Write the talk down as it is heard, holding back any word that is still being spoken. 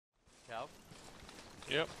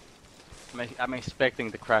Yep. I'm expecting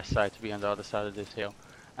the crash site to be on the other side of this hill.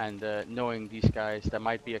 And knowing these guys, there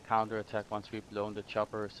might be a counter-attack once we've blown the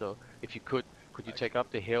chopper. So if you could you take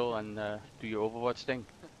up the hill and do your Overwatch thing?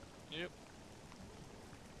 Yep.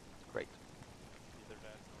 Great. Either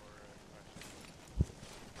that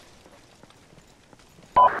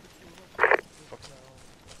or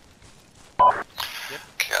Yep.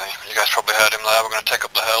 Okay, you guys probably heard him there. We're going to take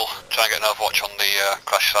up the hill, try and get an overwatch on the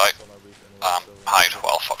crash site. Hide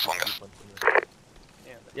while Fox 1 gets.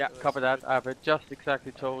 Yeah, cover that. I've just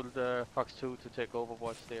exactly told Fox 2 to take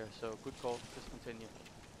Overwatch there, so good call. Just continue.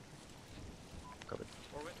 Covered.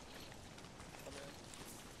 Forward.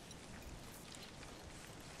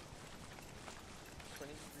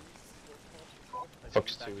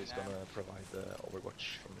 Fox 2 is gonna provide the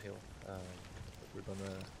overwatch from the hill. We're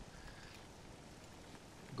gonna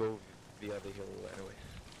go via the hill anyway.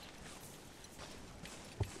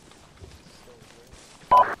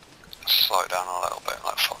 Slow it down a little bit,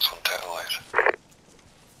 let Fox 1 take the lead.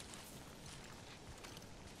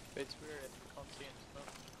 It's weird if you can't see any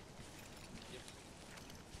smoke. Yep.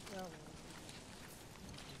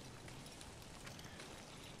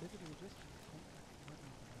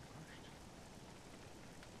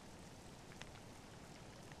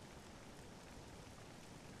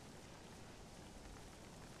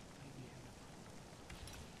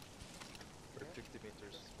 We're 50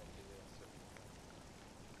 meters from the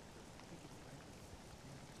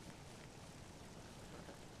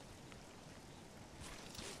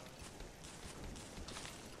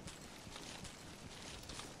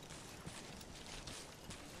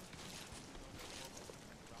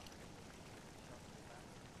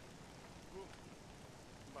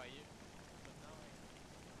By you. But now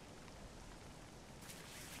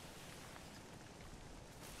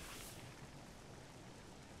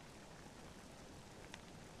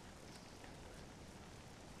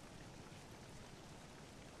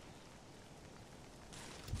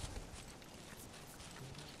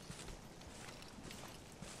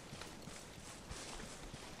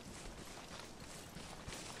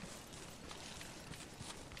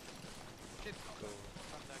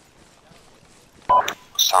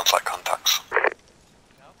Sounds like contacts.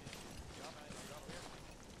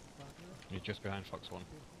 you're just behind Fox 1.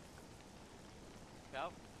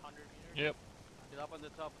 Cal, 100 meters. Yep. Get up on the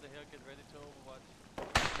top of the hill, get ready to Overwatch.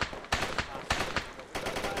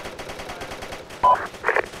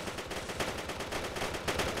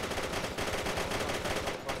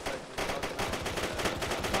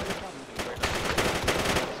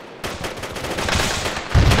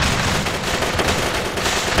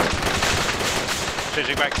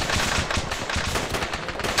 Changing back.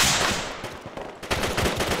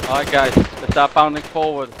 Alright guys, let's start bounding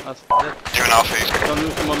forward. Let's Due northeast. don't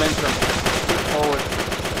lose the momentum. Keep forward.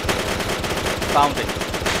 Bounding.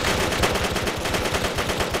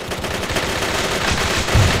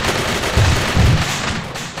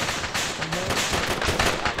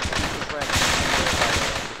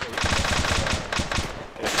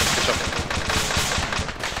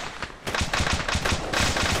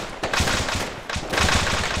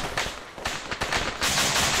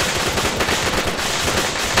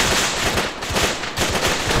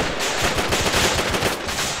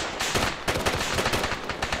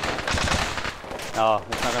 No,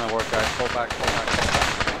 it's not gonna work guys. Pull back, pull back,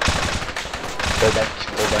 pull back.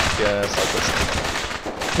 Pull back southwest.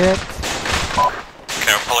 Hit.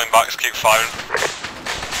 Okay, we're pulling back, just keep firing.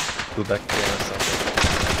 Pull back southwest.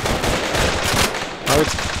 Oh,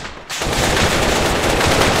 it's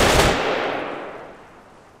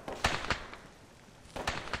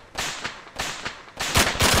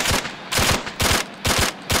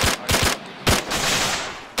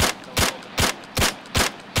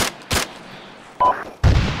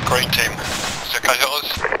Green team. So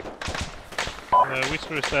casualties?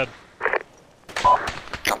 Whisper is dead. Copy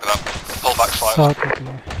that. Pull back slightly. south of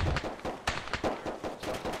here.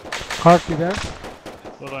 Hartley there.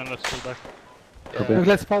 Hold on, let's pull back.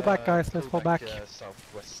 Let's fall back, guys. Let's fall back.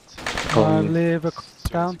 Southwest. Leave a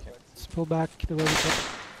down. Let's pull back the way we go.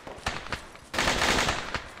 I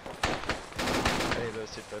need a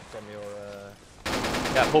seatbelt from your...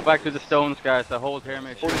 Yeah, pull back to the stones guys. I hold here,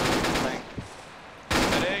 make sure you keep the tank.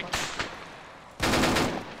 Medic!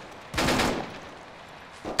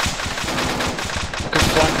 Could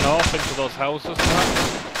flank north into those houses.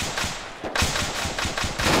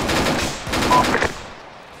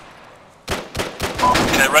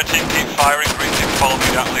 Okay, red team keep firing, green team follow me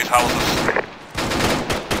down to these houses.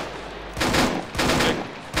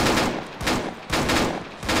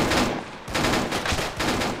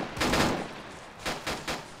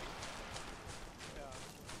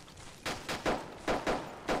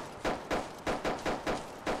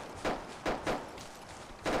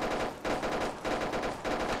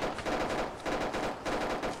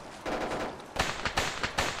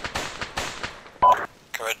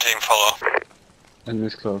 team follow.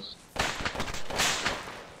 Enemies close.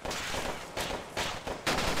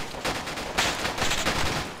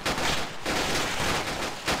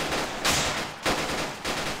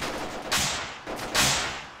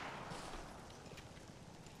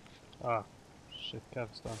 Ah, shit,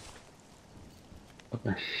 Cav's down.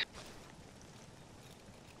 Okay.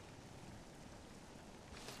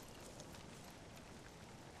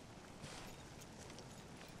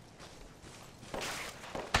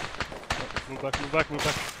 Move back, move back, move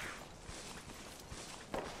back.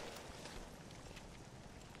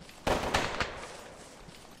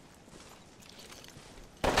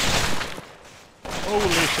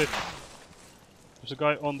 Holy shit! There's a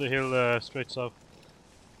guy on the hill straight south.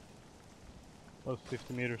 About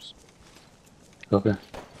 50 meters. Okay.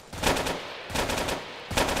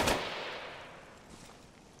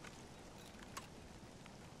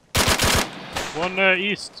 One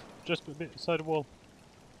east, just beside the wall.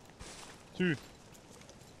 2.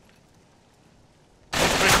 Break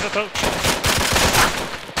that out.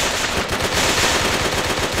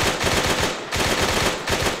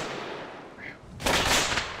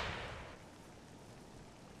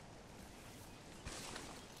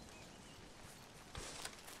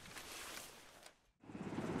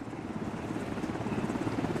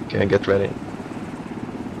 Okay, get ready.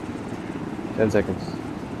 10 seconds.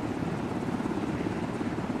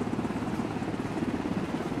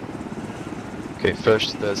 Okay,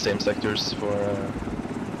 first the same sectors for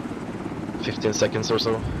 15 seconds or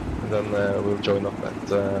so, and then we'll join up at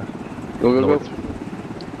Go, go, north. go.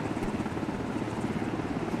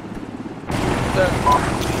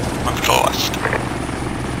 Control west.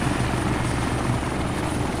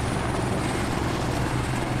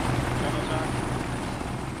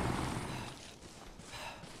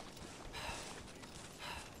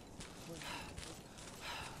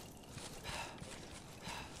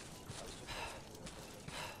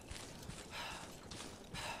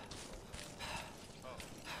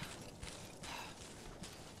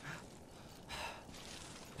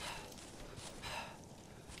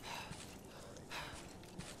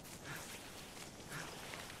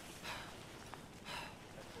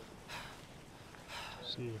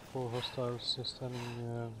 See 4 hostiles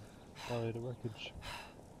standing by the wreckage.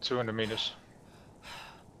 200 meters.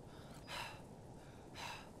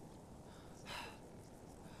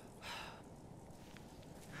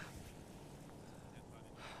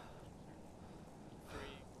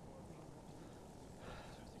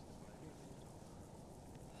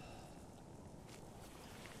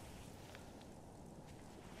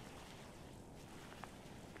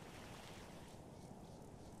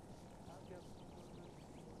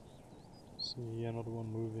 See another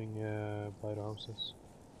one moving by the houses.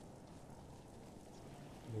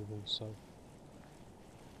 Moving south.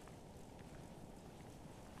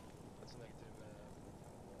 That's a negative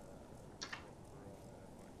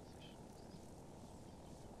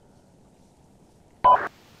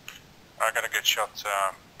I got a good shot,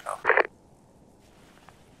 Cal.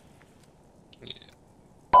 Yeah.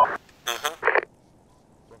 Mm-hmm.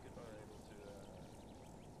 Rocket are able to get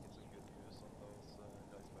some good views on those guys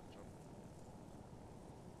by the chopper.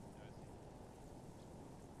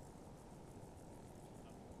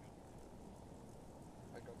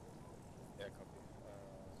 I got it. Yeah, copy.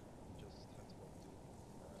 Just hands above 2.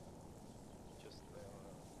 Just they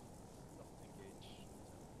are not engaged.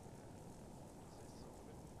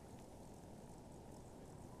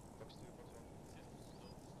 Fox 2, Fox 1.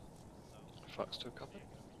 Fox 2 copy.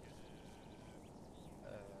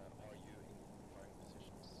 Are you in firing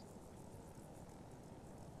positions?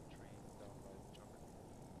 3 down by the chopper.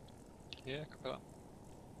 Yeah, copy that.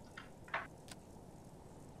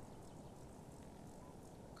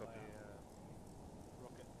 Copy.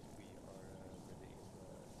 Rocket. We are ready in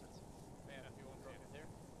 10 seconds.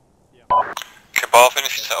 Okay, Barvin,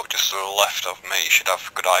 if you set up just to the left of me, you should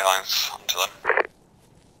have good eye lines onto them.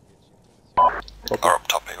 Or up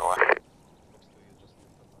top either way. Fox 2, you just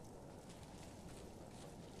loop them and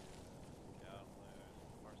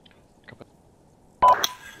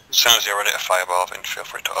As soon as you're ready to fire Barvin, feel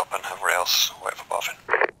free to open, everybody else wait for Barvin.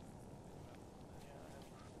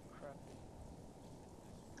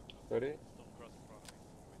 Ready?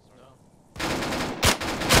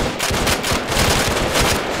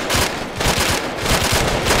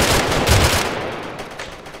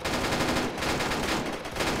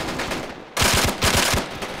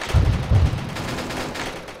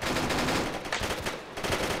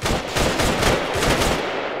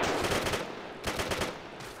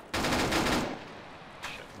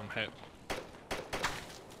 Shit, I'm hit.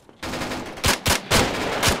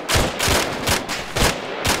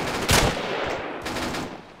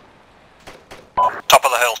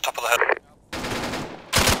 hill, top of the hill.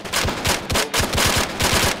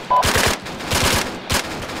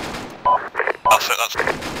 That's it, that's it.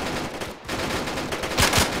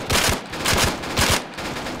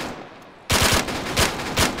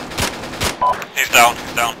 He's down,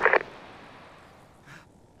 he's down.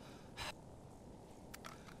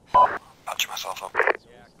 Patching myself up.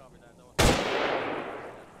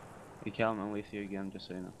 You can, I'm with you again, just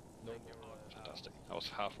so you know. Fantastic. I was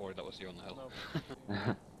half worried that was you on the hill.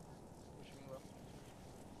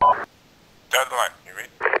 Deadline, you read?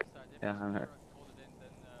 Yeah, I'm here.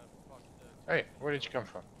 Hey, where did you come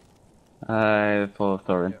from? I follow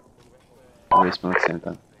Thorin. We smoke at the same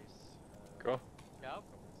time. Cool.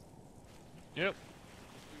 Yep.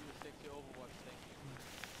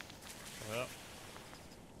 Well.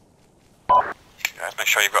 Guys, make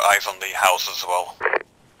sure you've got eyes on the house as well.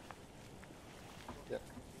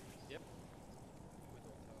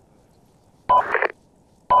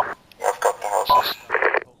 I've got the houses.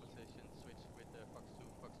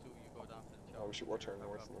 Oh, we should watch our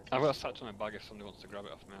north. I've got a satchel in my bag if somebody wants to grab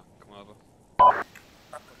it off me. I'll come over.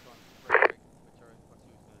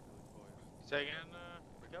 Say again,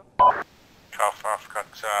 Miguel? Alpha, I've got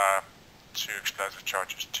 2 explosive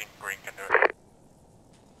charges. Team Green can do it.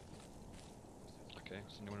 Okay,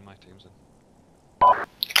 so one of my team's in.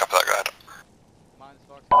 You copy that, go ahead.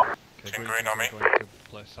 Okay, Team Green on me. Going to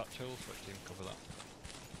play satchels, let team cover that.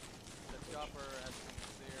 The chopper has been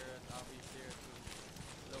clear and I'll be clear to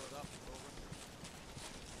blow it up. Over.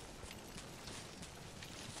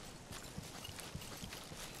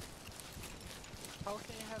 How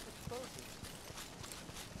can you have explosives?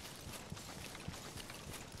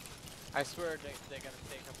 I swear they're gonna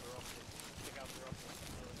take up the rocket. Take out the rocket and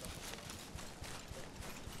blow it up.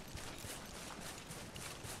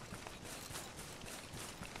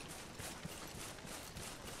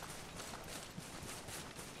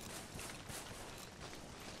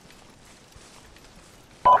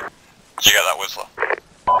 Did you get that, Whistler?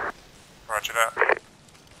 Roger that.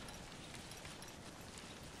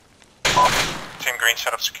 Team Green,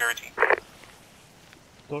 set up security.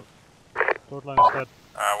 Third line is dead.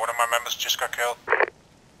 One of my members just got killed.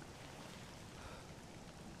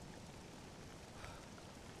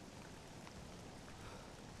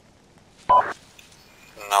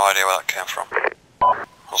 No idea where that came from.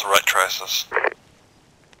 Those are red traces.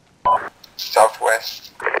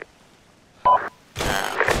 Southwest.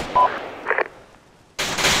 Yeah.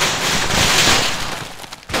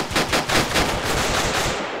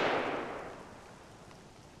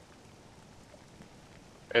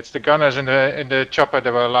 It's the gunners in the chopper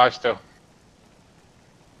that were alive still.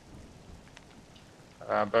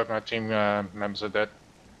 Both my team members are dead.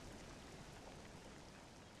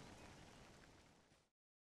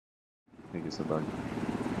 I think it's a bug.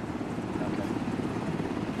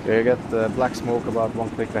 Okay, you get black smoke about 1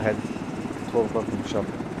 click ahead. 12 o'clock from the shop.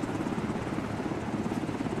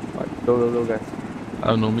 Right, go guys.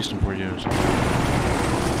 No, missing por years.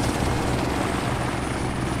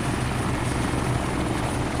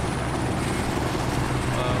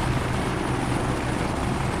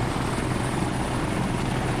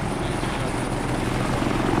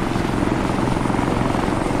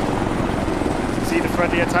 See the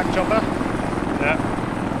friendly attack chopper? Yeah,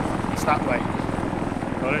 It's that way.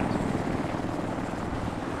 got it.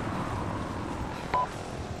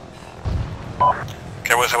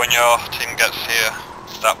 Okay, Whistler, when your team gets here,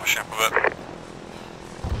 start pushing up a bit.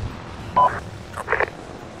 Copy.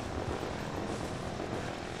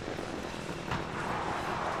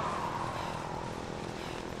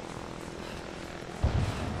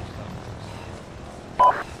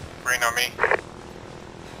 Green on me.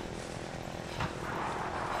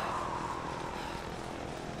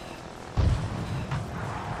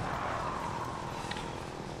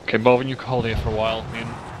 Okay, Bob, you can hold here for a while. Me and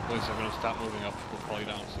Liz are going to start moving up. We'll call you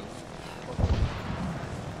down soon.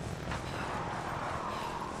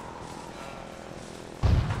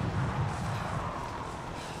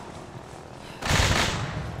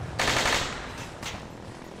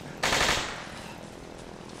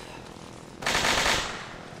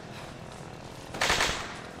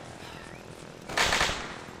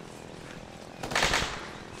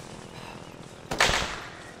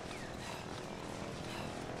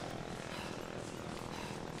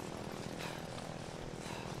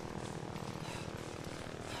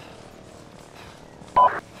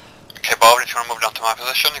 Okay, Bob, if you want to move down to my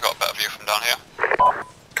position, you've got a better view from down here.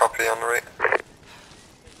 Copy on the right.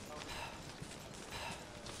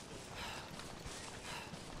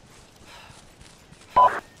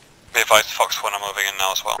 Be advised, Fox 1 are moving in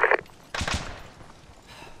now as well.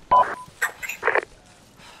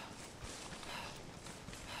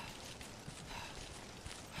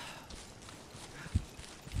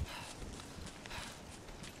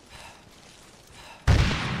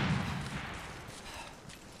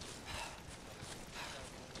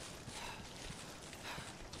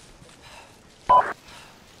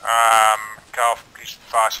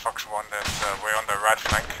 advise Fox 1 that we're on the right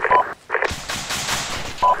flank.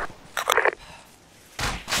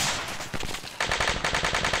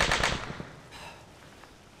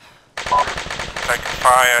 Taking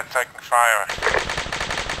fire, taking fire.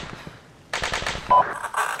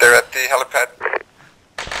 They're at the helipad.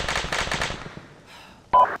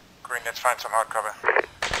 Green, let's find some hard cover.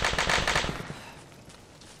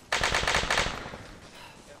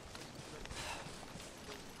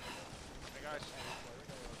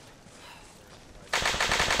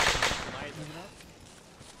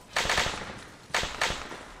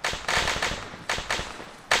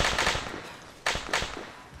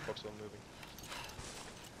 Fox 1 moving.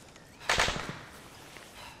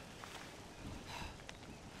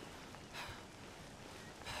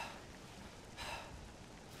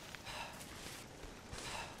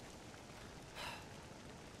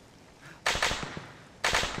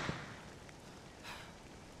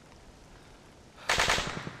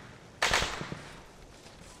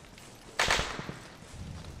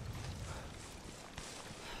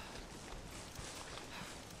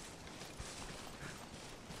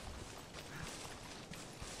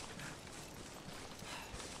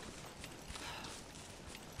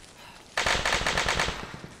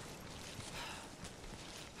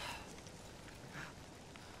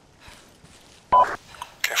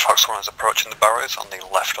 Okay, Fox 1 is approaching the barriers on the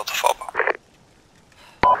left of the FOB.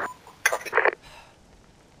 Copy.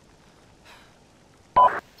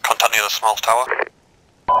 Contact near the small tower.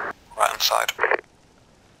 Right hand side.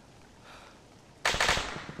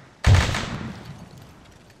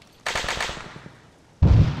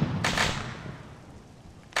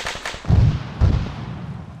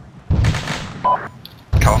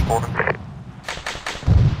 Calf border.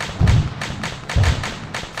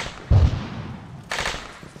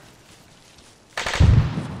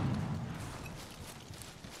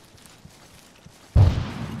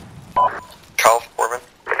 Calf, Bourbon.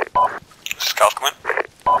 This is Calf, come in.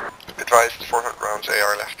 Advised 400 rounds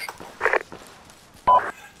AR left.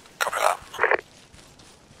 Copy that.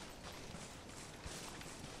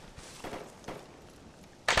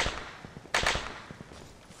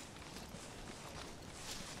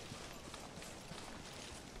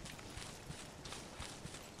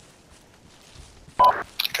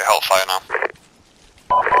 Okay, hold fire now.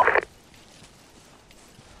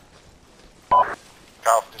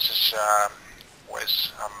 Calf, this is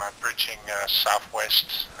Wes. I'm breaching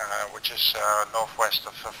southwest, which is northwest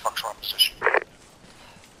of Fox 1 position.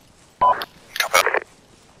 Copy that.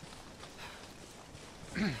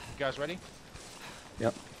 You guys ready?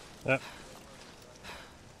 Yep. Yeah.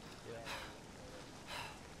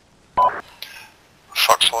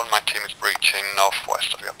 Fox 1, my team is breaching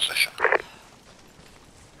northwest of your position.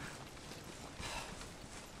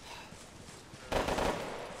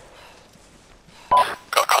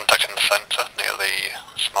 Got contact in the centre near the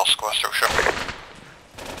small square structure.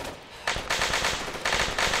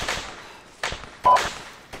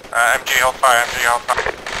 MG hold fire, MG hold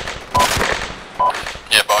fire.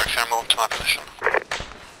 Yeah, Barry, can I move to my position?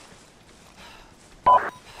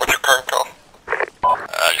 What's your current call?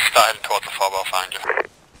 Just start heading towards the FOB, I'll find you.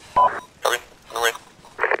 Come in, on the way.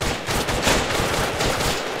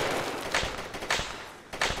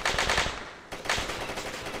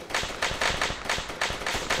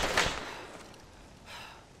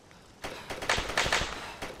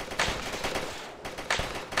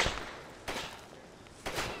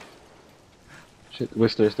 Shit,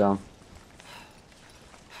 Whistler's down.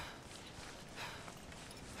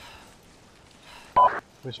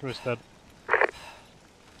 Whistler is dead.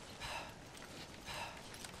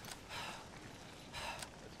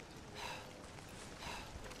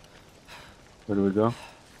 Where do we go?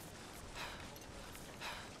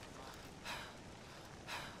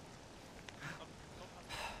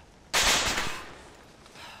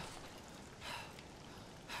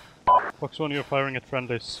 Fox 1, you're firing at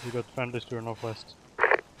friendlies. We got friendlies to your northwest.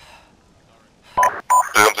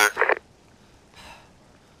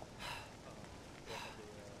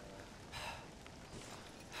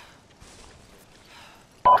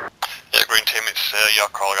 Yeah, green team, it's your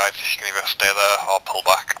call, guys. You can either stay there or pull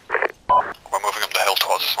back. We're moving up the hill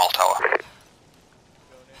towards the small tower.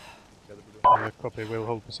 Yeah, copy. We'll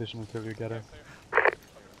hold position until you get her.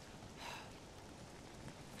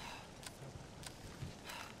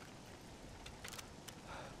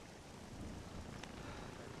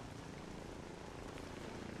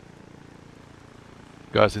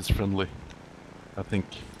 Guys, it's friendly. I think.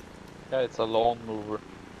 Yeah, it's a lawn mover.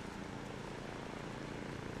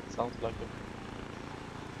 Sounds like it.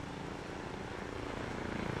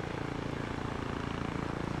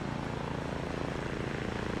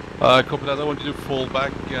 Copy that. I want you to fall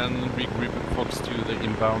back and regroup with Fox to the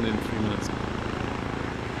inbound in 3 minutes.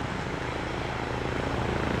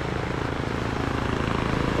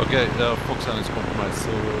 Okay, Fox is compromised,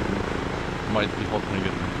 so might be halting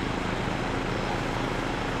again.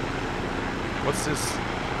 What's this?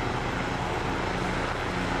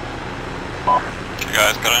 You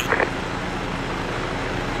guys got in?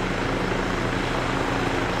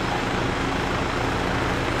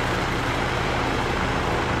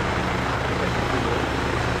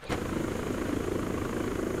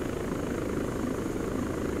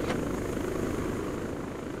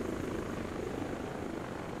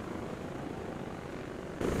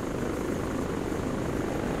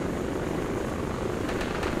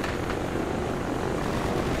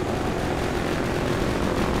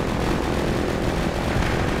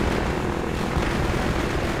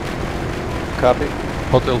 Copy.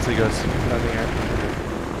 Hot LC, guys. Nothing here.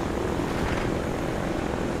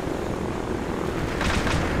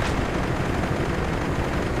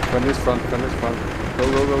 From this front, from this front. Go,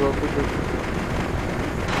 go, go, go, quick, quick.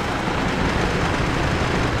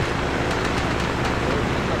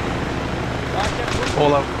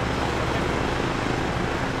 All out.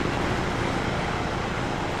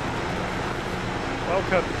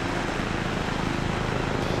 Welcome.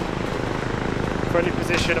 Friendly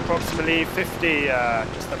position approximately 50,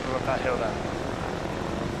 just up above that hill there.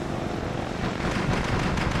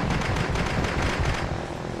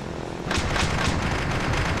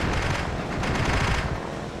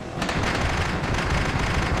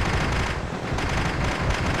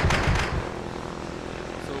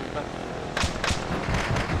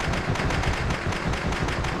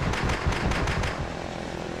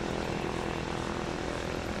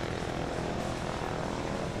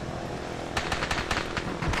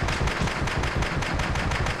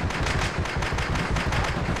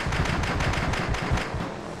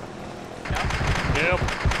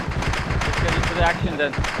 Action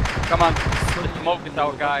then. Come on, smoke is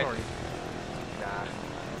our guy. Nah.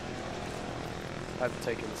 I haven't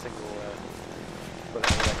taken a single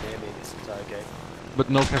bullet anywhere near me this entire game. But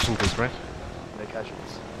no casualties, right? No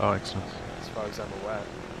casualties, Oh, excellent. as far as I'm aware.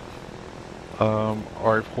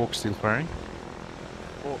 Are Hawks still firing?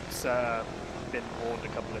 Hawk's been warned a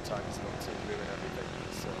couple of times not to ruin everything,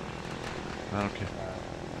 so Okay.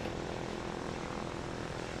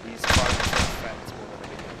 he's firing for effect more than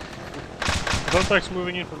anything. Contacts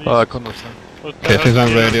moving in from the east. Contact. Okay,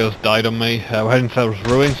 Citizen radio's died on me. We're heading to those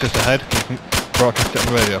ruins just ahead. You can broadcast it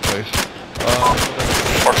on the radio, please.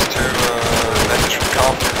 Fox 2, message from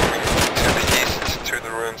Carl, moving to the east, to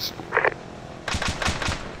the ruins.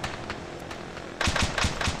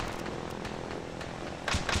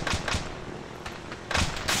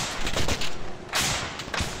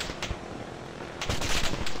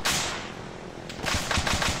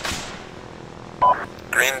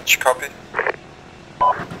 Greenwich, copy.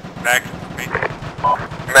 Back, me.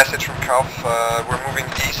 Message from Calf, we're moving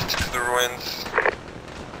east to the ruins.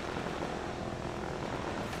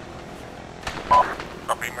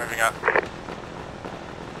 Copy, moving up.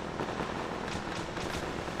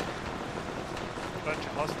 Bunch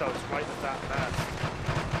of hostiles right at that mast.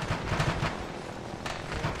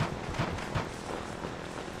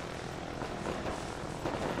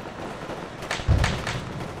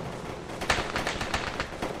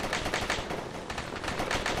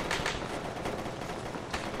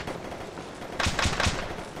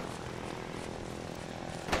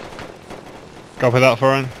 Copy that,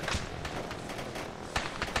 foreign.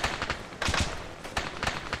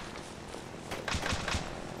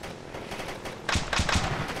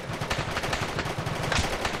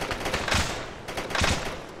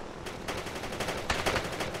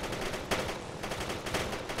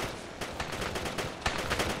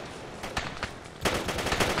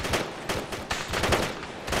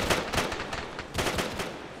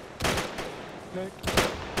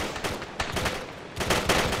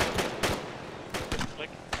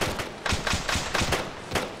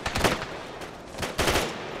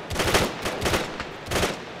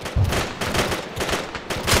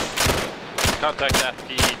 Contact FD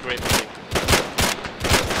gravely.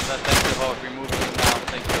 Thank you about removing him now.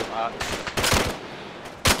 Thank you.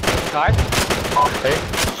 Guys? Hey,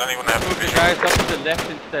 does anyone have Move the guys up to the left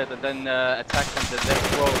instead and then attack from the left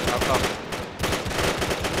road. How come?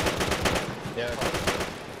 Yeah.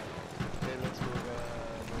 Okay, let's move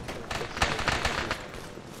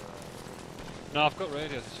No, I've got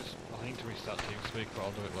radios, it's just I need to restart TeamSpeak, but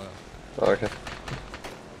I'll do it later. Oh, okay.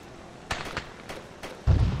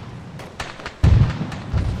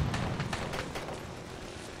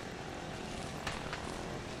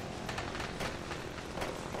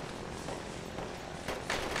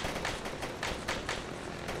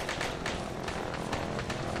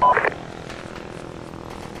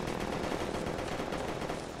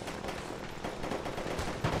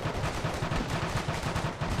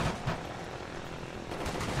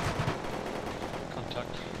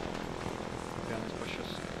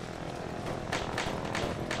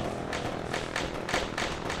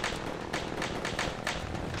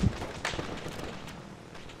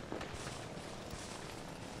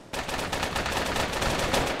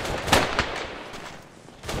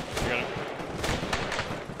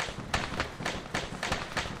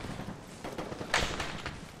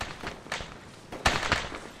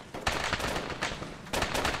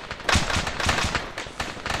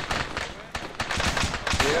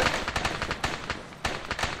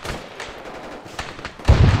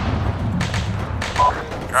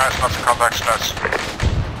 back stats.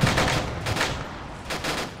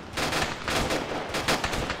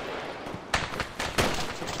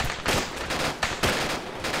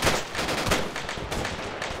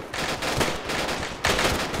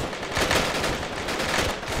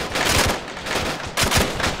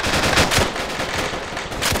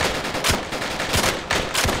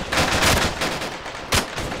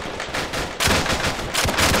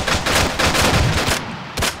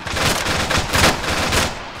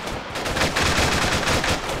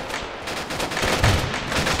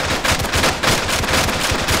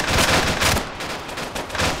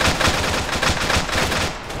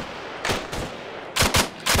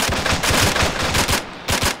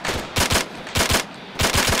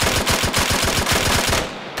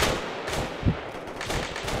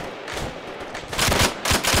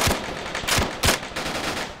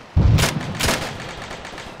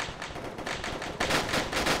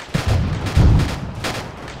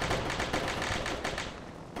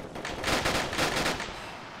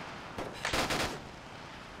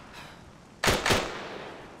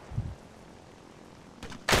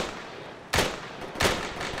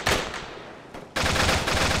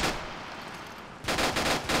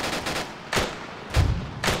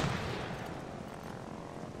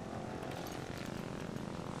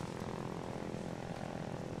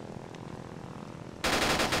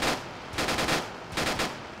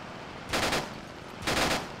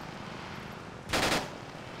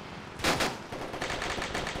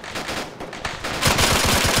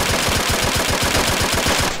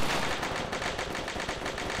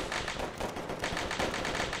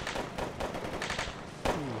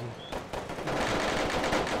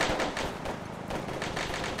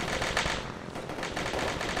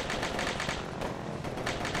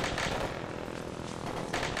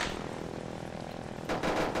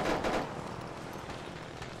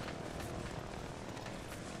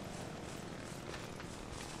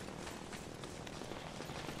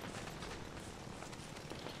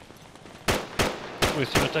 We're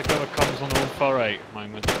going to take over comms on the 148. My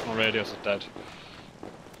radios are dead.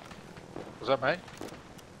 Was that me?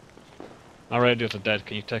 My radios are dead.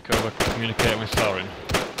 Can you take over communicating with Sorin?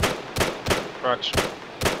 Roger.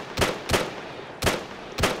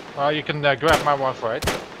 Well, you can grab my 148.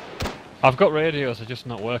 I've got radios, they're just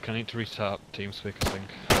not working. I need to restart TeamSpeak, I think.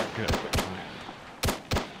 Good.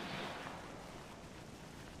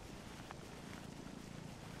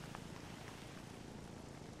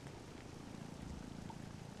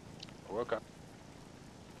 Okay.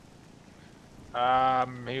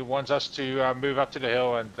 He wants us to move up to the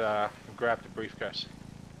hill and grab the briefcase.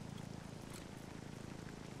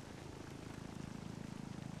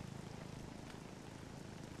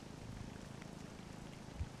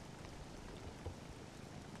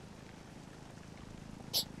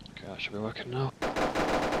 Okay, that should be working now. Okay,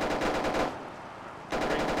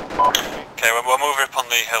 we'll move up on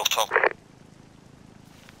the hilltop.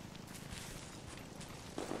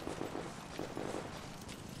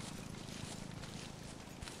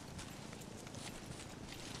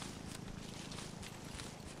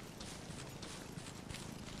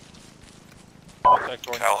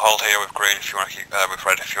 Okay, I'll hold here with green if you want to keep, with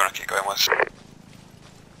red if you want to keep going west.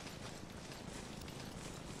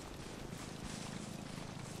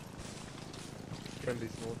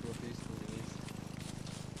 Friendly's north, northeast, moving east.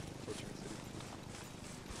 Approaching the city.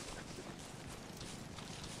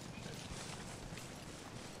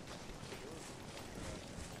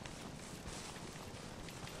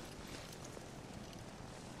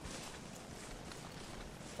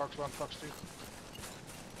 Fox 1, Fox 2.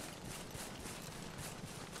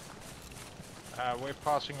 We're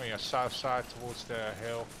passing on your south side towards the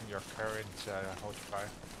hill in your current hold fire.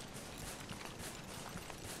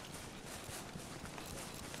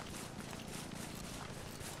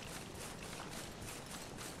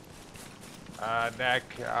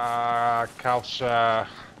 Cal's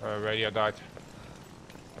radio died.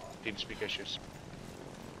 TeamSpeak issues.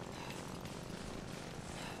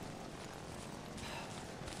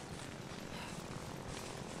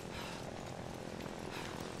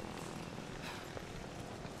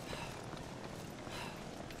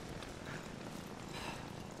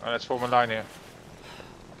 Let's form a line here.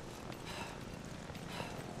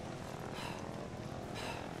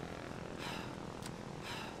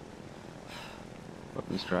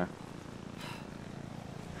 Weapons dry.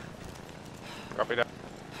 Copy that.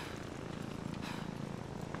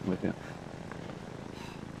 With you.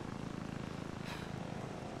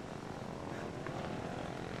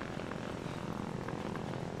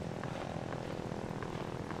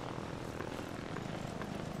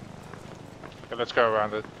 Okay, let's go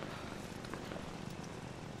around it.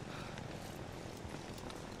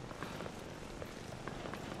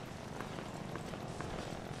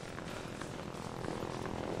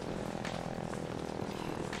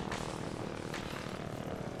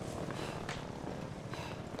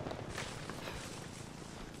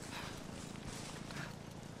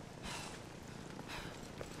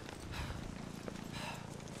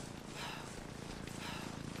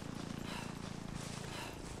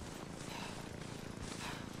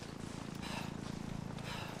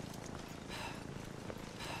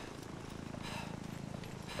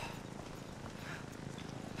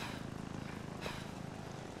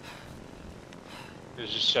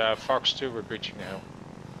 This is Fox 2, we're breaching the hill.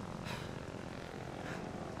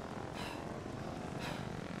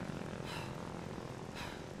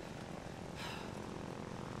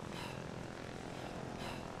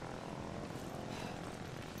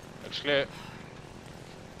 Looks clear.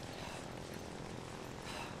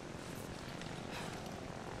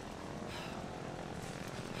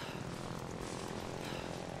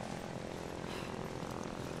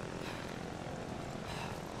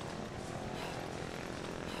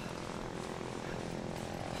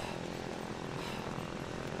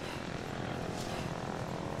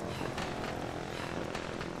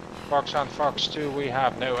 Fox on Fox 2, we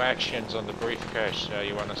have no actions on the briefcase.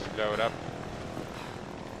 You want us to blow it up?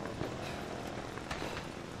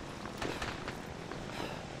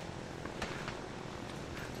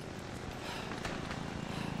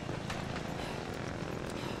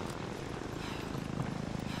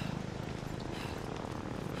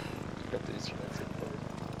 Got the Eastern exit for it.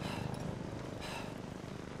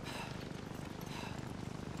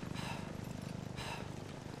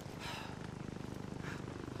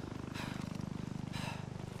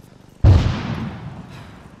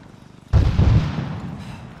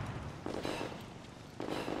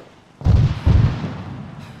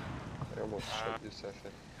 I almost shot you,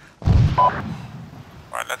 Saetheer.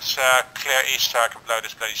 Right, let's clear east so I can blow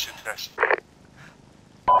this bloody suitcase.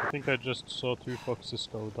 I think I just saw 2 foxes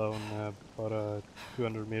go down about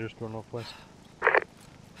 200 meters to our northwest.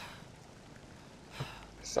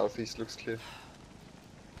 Southeast looks clear.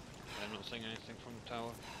 I'm not seeing anything from the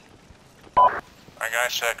tower. Alright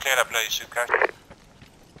guys, clear that bloody suitcase.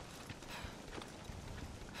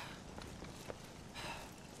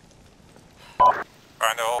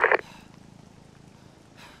 Find the hole.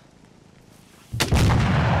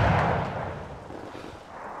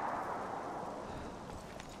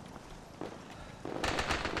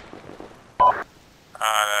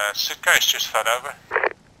 The suitcase just fell over.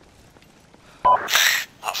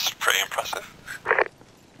 That's pretty impressive.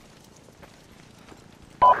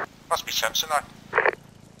 Must be Samsonite.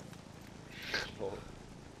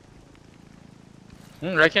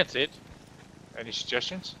 I can't see it. Any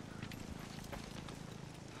suggestions?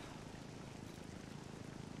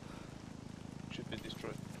 Should be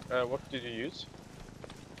destroyed. What did you use?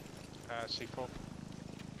 C4.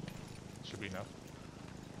 Should be enough.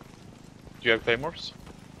 Do you have claymores?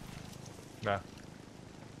 No.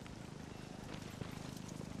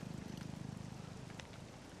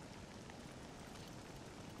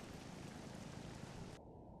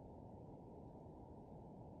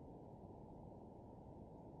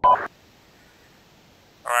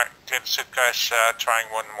 Alright, clear the suitcase, trying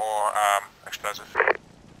one more explosive.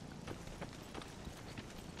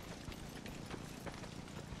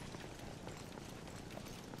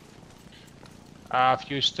 I've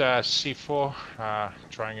used C4,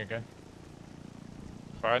 trying again.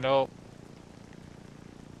 Final.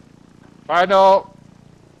 Final!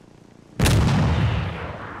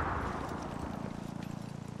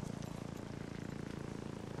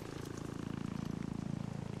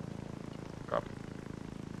 Copy.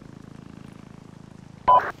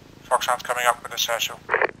 Foxhound's coming up with a satchel.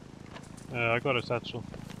 I got a satchel.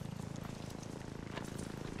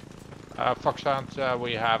 Foxhound,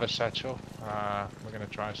 we have a satchel. We're gonna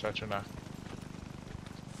try a satchel now.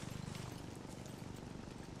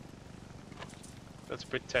 Let's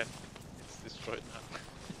pretend it's destroyed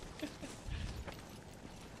now.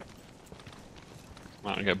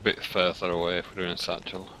 Might get a bit further away if we're doing a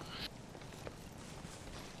satchel.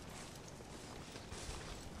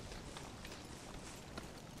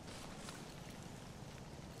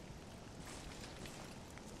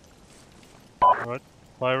 Alright,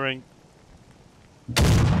 firing.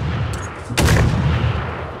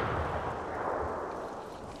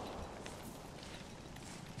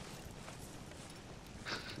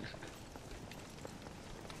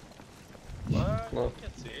 What? No. I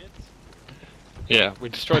can't see it. Yeah, we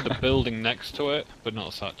destroyed the building next to it, but not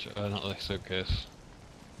a satchel, not the suitcase.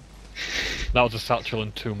 That was a satchel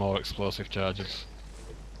and 2 more explosive charges.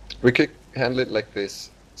 We could handle it like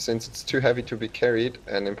this. Since it's too heavy to be carried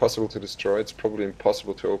and impossible to destroy, it's probably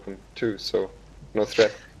impossible to open too, so no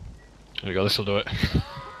threat. There we go, this'll do it.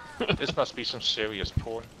 This must be some serious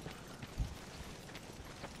porn.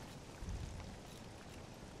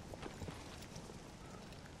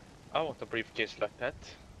 I want a briefcase like that.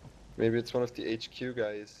 Maybe it's one of the HQ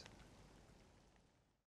guys.